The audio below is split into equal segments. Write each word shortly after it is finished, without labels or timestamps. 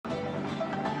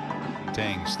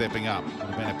Tang stepping up. Would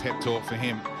have been a pep talk for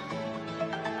him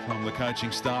from the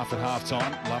coaching staff at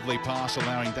halftime. Lovely pass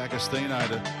allowing D'Agostino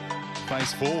to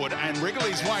face forward and wriggle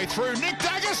his way through. Nick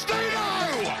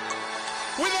D'Agostino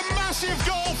with a massive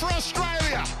goal for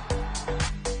Australia.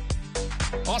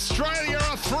 Australia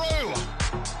are through.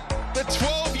 The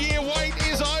 12-year wait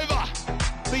is over.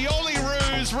 The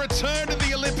Olyroos return to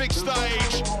the Olympic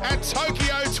stage at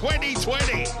Tokyo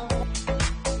 2020.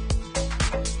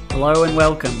 Hello and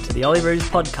welcome to the Olyroos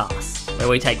podcast, where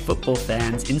we take football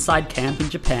fans inside camp in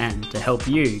Japan to help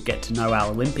you get to know our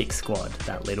Olympic squad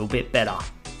that little bit better.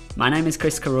 My name is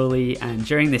Chris Carulli, and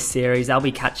during this series I'll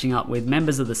be catching up with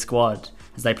members of the squad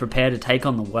as they prepare to take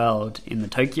on the world in the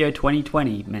Tokyo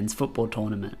 2020 men's football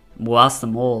tournament. We'll ask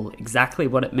them all exactly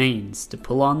what it means to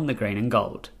pull on the green and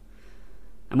gold.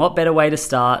 And what better way to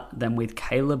start than with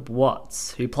Caleb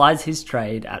Watts, who plies his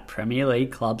trade at Premier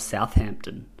League club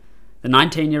Southampton. The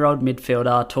 19-year-old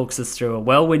midfielder talks us through a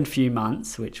whirlwind few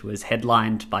months, which was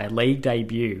headlined by a league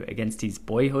debut against his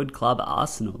boyhood club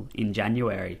Arsenal in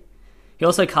January. He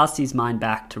also cast his mind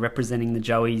back to representing the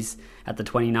Joeys at the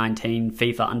 2019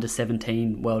 FIFA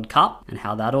Under-17 World Cup and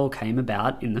how that all came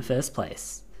about in the first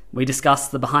place. We discuss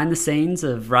the behind the scenes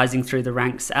of rising through the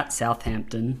ranks at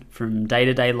Southampton, from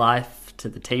day-to-day life to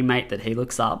the teammate that he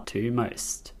looks up to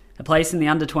most. A place in the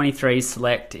Under-23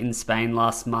 select in Spain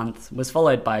last month was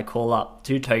followed by a call-up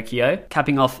to Tokyo,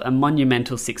 capping off a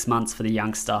monumental 6 months for the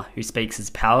youngster who speaks as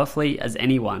powerfully as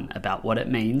anyone about what it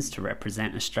means to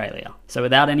represent Australia. So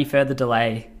without any further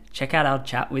delay, check out our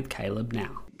chat with Caleb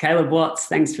now. Caleb Watts,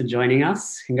 thanks for joining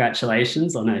us.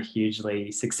 Congratulations on a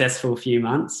hugely successful few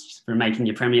months, from making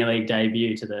your Premier League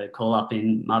debut to the call-up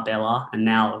in Marbella and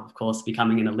now, of course,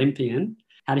 becoming an Olympian.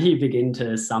 How do you begin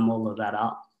to sum all of that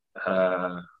up?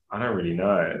 I don't really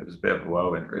know. It was a bit of a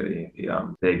whirlwind, really.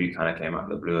 The debut kind of came out of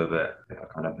the blue a bit. I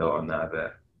kind of built on that a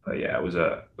bit. But yeah, it was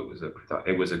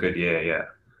a good year. Yeah,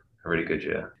 a really good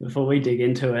year. Before we dig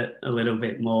into it a little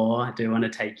bit more, I do want to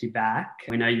take you back.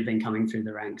 We know you've been coming through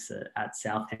the ranks at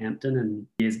Southampton and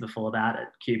years before that at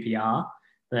QPR.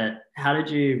 But how did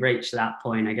you reach that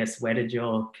point? I guess where did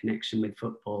your connection with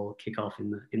football kick off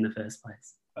in the first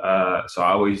place? So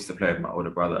I always used to play with my older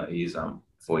brother. He's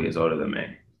 4 years older than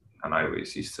me. And I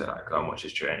always used to go and watch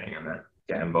his training and then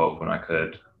get involved when I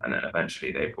could. And then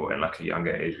eventually they brought in a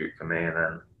younger age group for me. And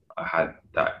then I had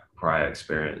that prior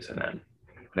experience and then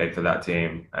played for that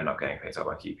team, ended up getting picked up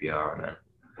by QPR and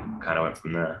then kind of went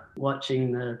from there.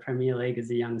 Watching the Premier League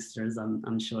as a youngster, as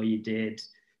I'm sure you did,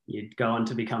 you'd go on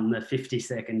to become the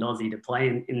 52nd Aussie to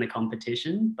play in the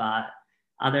competition. But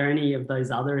are there any of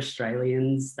those other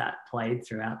Australians that played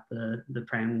throughout the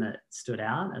Prem that stood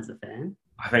out as a fan?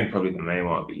 I think probably the main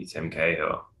one would be Tim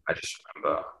Cahill. I just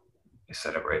remember his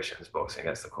celebrations, boxing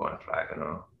against the corner flag and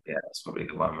all. Yeah, that's probably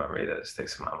the one memory that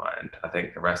sticks in my mind. I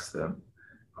think the rest of them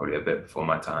probably a bit before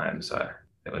my time, so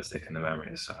they won't stick in the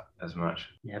memory as much.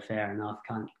 Yeah, fair enough.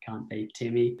 Can't beat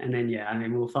Timmy. And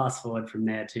then we'll fast forward from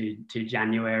there to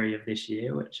January of this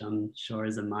year, which I'm sure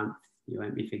is a month you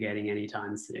won't be forgetting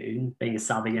anytime soon. Being a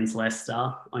sub against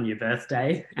Leicester on your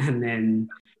birthday and then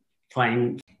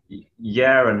playing.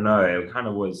 Yeah and no, it kind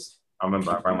of was. I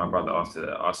remember I rang my brother after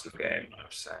the Arsenal game and I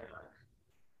was saying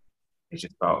it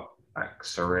just felt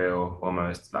surreal,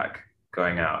 almost like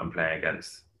going out and playing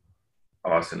against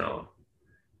Arsenal.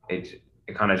 It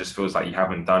kind of just feels like you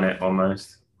haven't done it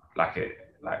almost, like it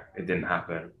didn't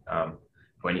happen.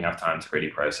 When you have time to really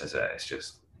process it, it's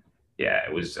just, yeah,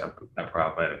 it was a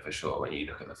proud moment for sure when you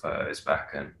look at the photos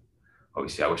back. And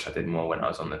obviously I wish I did more when I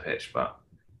was on the pitch, but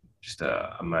just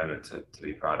a moment to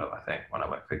be proud of, I think, one I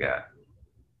won't forget.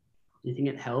 Do you think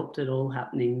it helped at all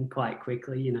happening quite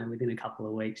quickly, within a couple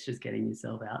of weeks, just getting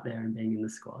yourself out there and being in the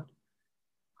squad?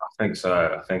 I think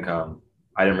so. I think I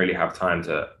didn't really have time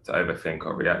to overthink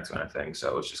or react to anything. So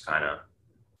it was just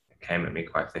it came at me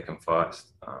quite thick and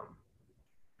fast.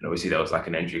 And obviously there was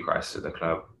an injury crisis at the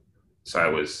club. So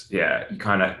it was, yeah, you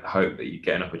kind of hope that you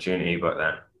get an opportunity, but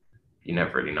then you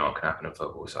never really know what can happen in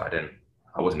football. So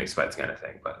I wasn't expecting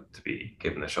anything, but to be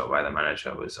given the shot by the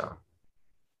manager was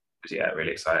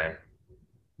really exciting.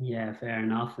 Yeah, fair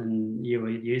enough. And you were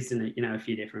used in a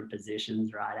few different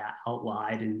positions, right, out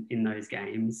wide in those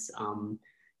games.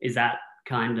 Is that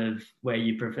kind of where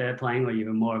you prefer playing, or you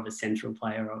were more of a central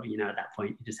player, or at that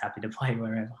point you're just happy to play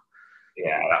wherever?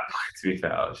 Yeah, to be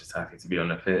fair, I was just happy to be on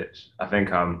the pitch. I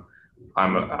think I'm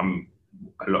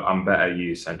better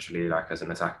used centrally, as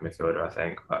an attacking midfielder, I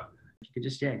think, but. You could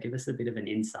just, give us a bit of an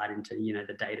insight into,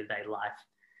 the day-to-day life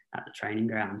at the training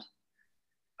ground.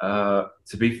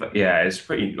 To be fair, yeah, it's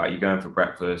pretty, you go in for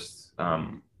breakfast,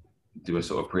 do a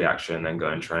sort of pre-action, then go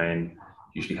and train,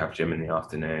 usually have gym in the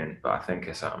afternoon. But I think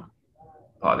it's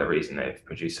part of the reason they've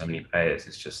produced so many players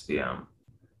is just they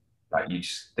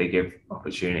give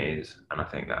opportunities, and I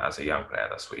think that as a young player,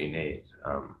 that's what you need.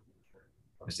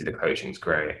 Obviously, the coaching's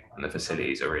great and the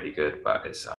facilities are really good, but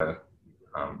it's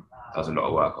does a lot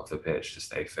of work off the pitch to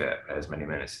stay fit, play as many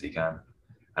minutes as you can.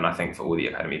 And I think for all the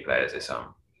academy players, it's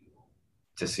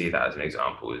to see that as an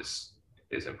example is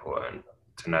important.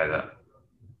 To know that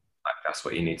that's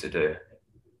what you need to do,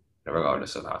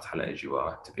 regardless of how talented you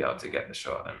are, to be able to get the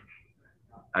shot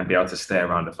and be able to stay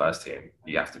around the first team.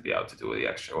 You have to be able to do all the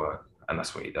extra work, and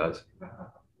that's what he does.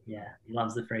 Yeah, he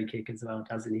loves the free kick as well,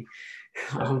 doesn't he?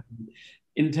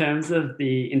 In terms of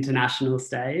the international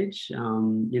stage,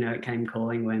 it came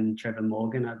calling when Trevor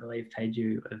Morgan, I believe, paid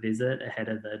you a visit ahead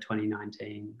of the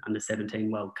 2019 Under-17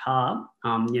 World Cup.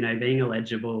 Being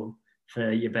eligible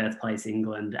for your birthplace,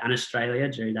 England and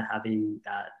Australia, due to having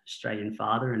that Australian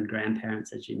father and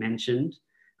grandparents, as you mentioned.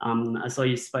 I saw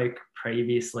you spoke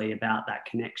previously about that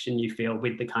connection you feel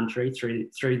with the country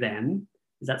through them.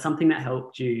 Is that something that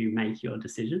helped you make your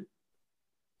decision?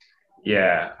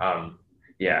 Yeah,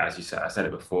 as you said, I said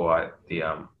it before.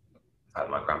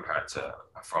 My grandparents are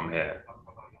from here,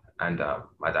 and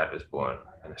my dad was born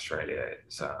in Australia.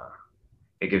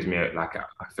 It gives me I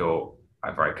feel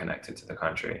I'm very connected to the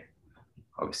country.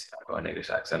 Obviously, I've got an English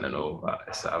accent and all, but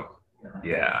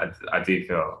I do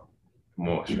feel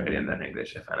more Australian than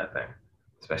English, if anything,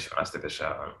 especially when I stick the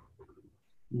shirt on.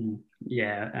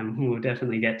 Yeah, and we'll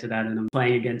definitely get to that. And I'm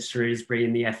playing against Shrewsbury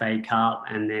in the FA Cup,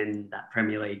 and then that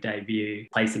Premier League debut,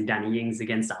 placing Danny Ings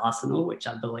against Arsenal, which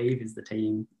I believe is the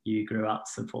team you grew up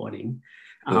supporting.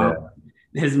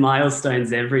 There's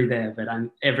milestones everywhere, but I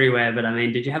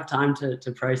mean, did you have time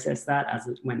to process that as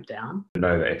it went down? I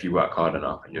know that if you work hard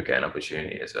enough and you're getting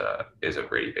opportunity is a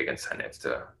really big incentive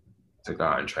to go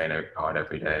out and train hard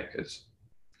every day, because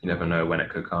you never know when it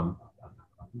could come.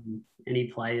 Any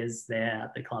players there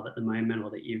at the club at the moment,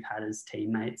 or that you've had as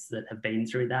teammates that have been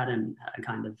through that and are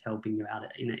kind of helping you out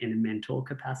in a mentor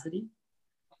capacity?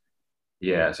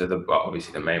 Yeah, so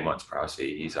obviously the main one's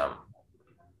Prowsey. He's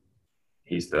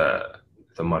the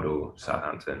model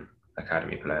Southampton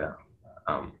academy player.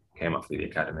 Came up through the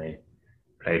academy,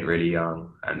 played really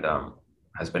young, and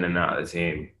has been in and out of the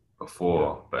team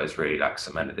before, but has really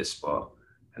cemented this spot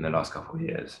in the last couple of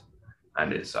years,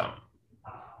 and is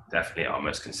definitely our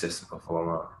most consistent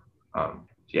performer.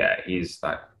 He's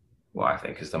what I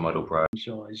think is the model pro. I'm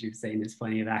sure, as you've seen, there's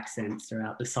plenty of accents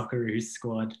throughout the Socceroos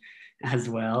squad as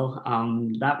well.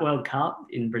 That World Cup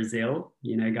in Brazil,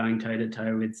 going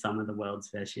toe-to-toe with some of the world's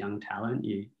best young talent,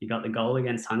 you got the goal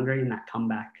against Hungary in that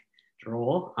comeback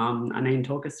draw.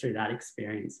 Talk us through that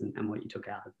experience and what you took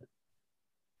out of it.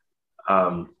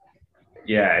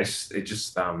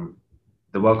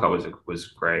 The World Cup was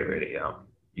great, really.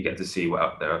 You get to see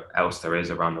what else there is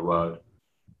around the world,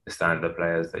 the standard of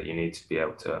players that you need to be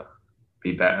able to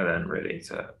be better than, really,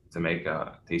 to make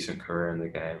a decent career in the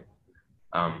game.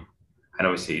 And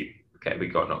obviously, we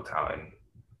got knocked out in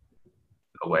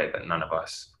a way that none of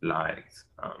us liked.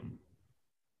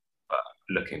 But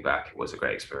looking back, it was a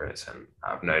great experience, and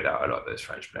I have no doubt a lot of those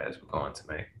French players were going to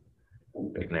make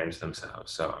big names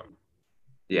themselves. So,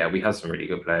 we had some really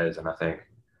good players, and I think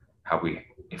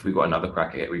if we got another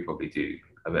crack at it, we'd probably do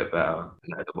a bit better.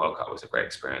 The World Cup was a great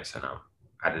experience, and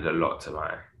added a lot to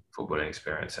my footballing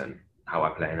experience and how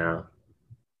I play now.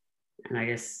 And I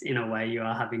guess in a way you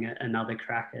are having another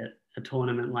crack at a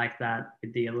tournament like that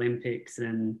with the Olympics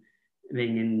and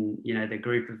being in, the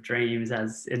group of dreams,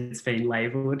 as it's been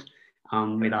labelled,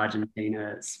 with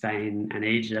Argentina, Spain and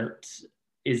Egypt.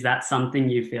 Is that something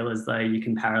you feel as though you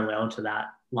can parallel to that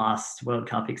last World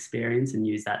Cup experience and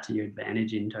use that to your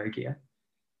advantage in Tokyo?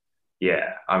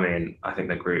 Yeah, I think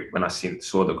the group, when I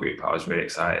saw the group, I was really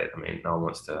excited. No one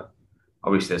wants to,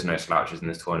 obviously there's no slouches in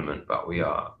this tournament, but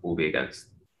we'll be against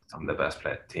some of the best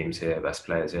teams here, best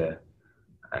players here.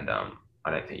 And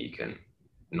I don't think you can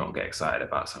not get excited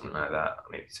about something like that.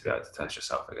 To be able to test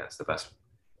yourself against the best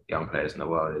young players in the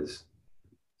world it's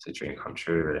a dream come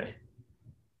true, really.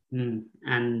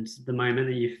 And the moment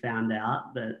that you found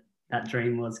out that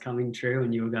dream was coming true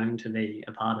and you were going to be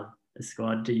a part of the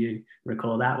squad, do you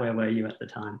recall that? Where were you at the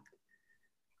time?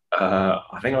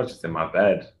 I think I was just in my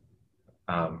bed,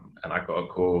 and I got a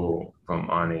call from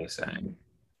Arnie saying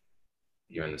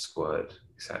you're in the squad,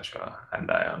 etc. And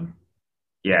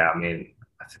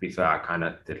to be fair, I kind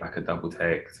of did a double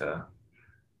take to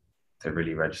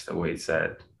really register what he'd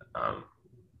said.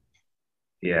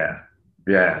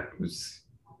 It was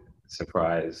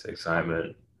surprise,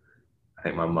 excitement. I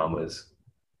think my mum's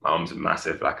a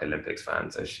massive Olympics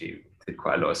fan, so she did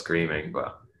quite a lot of screaming.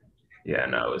 But it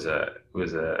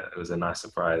was a nice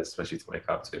surprise, especially to wake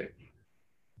up to.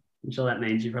 I'm sure that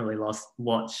means you probably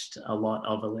watched a lot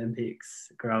of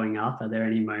Olympics growing up. Are there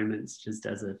any moments just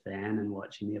as a fan and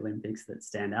watching the Olympics that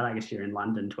stand out? I guess you're in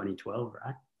London 2012,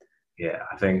 right? Yeah,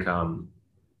 I think so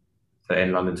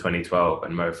in London 2012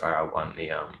 when Mo Farah won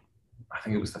the I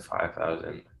think it was the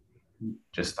 5,000.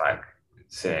 Just like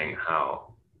seeing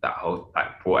how that whole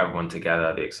like brought everyone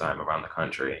together, the excitement around the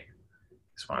country.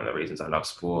 It's one of the reasons I love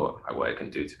sport, like what it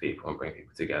can do to people and bring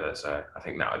people together. So I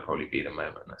think that would probably be the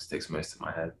moment that sticks most in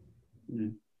my head.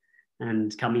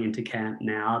 And coming into camp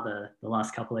now, the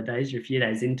last couple of days, you're a few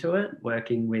days into it,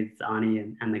 working with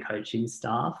Arnie and the coaching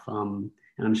staff. And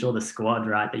I'm sure the squad,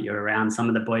 right, that you're around, some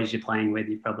of the boys you're playing with,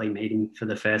 you're probably meeting for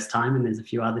the first time, and there's a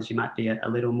few others you might be a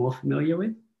little more familiar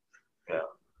with.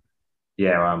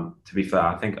 Yeah. To be fair,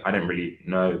 I think I didn't really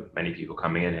know many people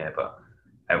coming in here, but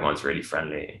everyone's really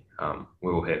friendly.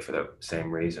 We're all here for the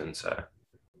same reason. So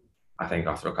I think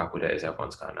after a couple of days,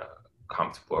 everyone's kind of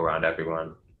comfortable around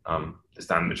everyone. The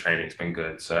standard of training's been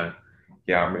good. So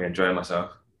yeah, I'm really enjoying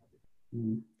myself.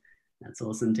 That's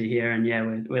awesome to hear. And yeah,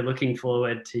 we're looking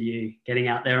forward to you getting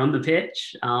out there on the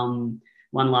pitch. One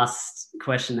last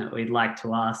question that we'd like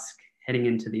to ask heading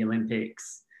into the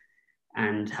Olympics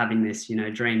and having this,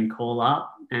 dream call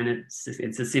up. And it's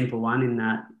a simple one in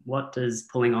that, what does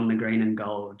pulling on the green and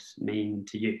gold mean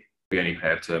to you? We only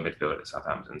play up to a midfield at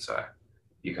Southampton. So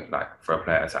you can, like, for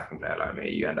a attacking player like me,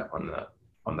 you end up on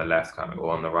the left coming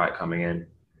or on the right coming in.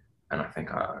 And I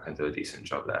think I can do a decent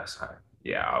job there. So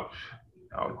yeah,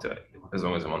 I'll do it. As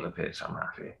long as I'm on the pitch, I'm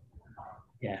happy.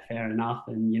 Yeah, fair enough.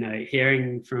 And,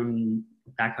 hearing from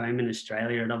back home in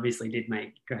Australia, it obviously did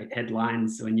make great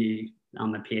headlines when you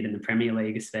appeared in the Premier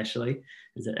League, especially.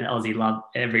 Every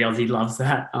Aussie loves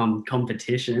that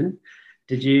competition.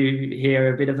 Did you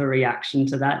hear a bit of a reaction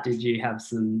to that? Did you have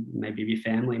some, maybe your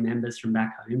family members from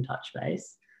back home touch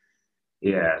base?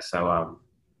 Yeah, so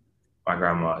my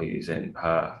grandma, who's in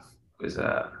Perth, was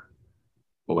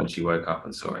when she woke up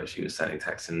and saw it, she was sending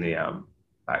texts in the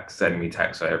sending me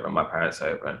texts over, and my parents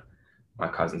over, and my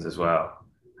cousins as well.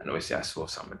 And obviously, I saw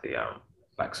some of the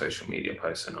social media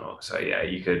posts and all. So yeah,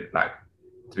 you could,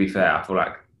 to be fair, I feel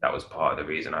like that was part of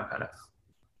the reason I kind of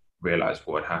realized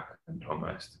what had happened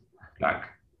almost. Like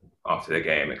after the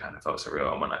game, it kind of felt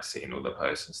surreal. And when I seen all the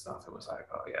posts and stuff, it was like,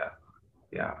 oh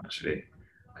yeah, actually,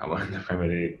 come on in the Premier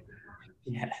League.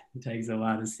 Yeah, it takes a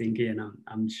while to sink in,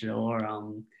 I'm sure.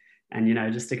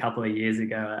 And, just a couple of years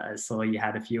ago, I saw you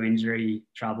had a few injury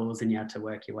troubles and you had to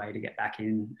work your way to get back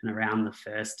in and around the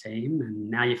first team. And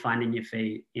now you're finding your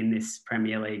feet in this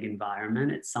Premier League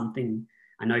environment. It's something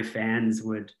I know fans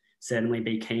would certainly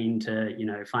be keen to,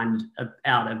 find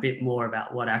out a bit more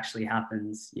about what actually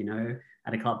happens,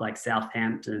 at a club like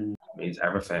Southampton. It means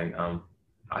everything.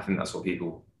 I think that's why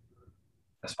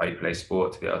you play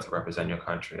sport, to be able to represent your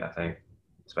country. I think,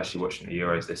 especially watching the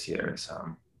Euros this year, it's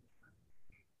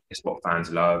what fans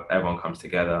love. Everyone comes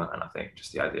together, and I think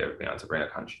just the idea of being able to bring a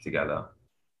country together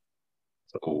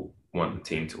to all want the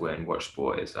team to win, watch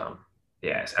sport is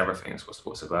it's everything. It's what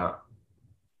sport's about.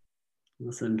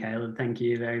 Awesome, Caleb. Thank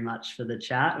you very much for the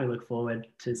chat. We look forward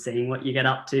to seeing what you get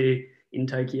up to in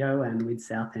Tokyo and with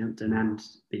Southampton and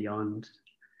beyond.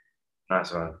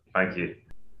 Nice one. Thank you.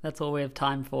 That's all we have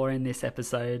time for in this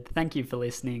episode. Thank you for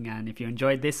listening, and if you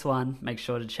enjoyed this one, make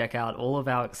sure to check out all of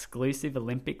our exclusive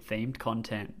Olympic-themed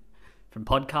content. From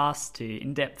podcasts to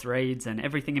in-depth reads and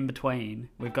everything in between,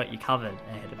 we've got you covered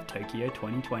ahead of Tokyo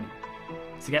 2020.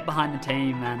 So get behind the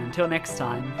team, and until next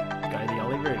time, go the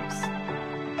Olyroos.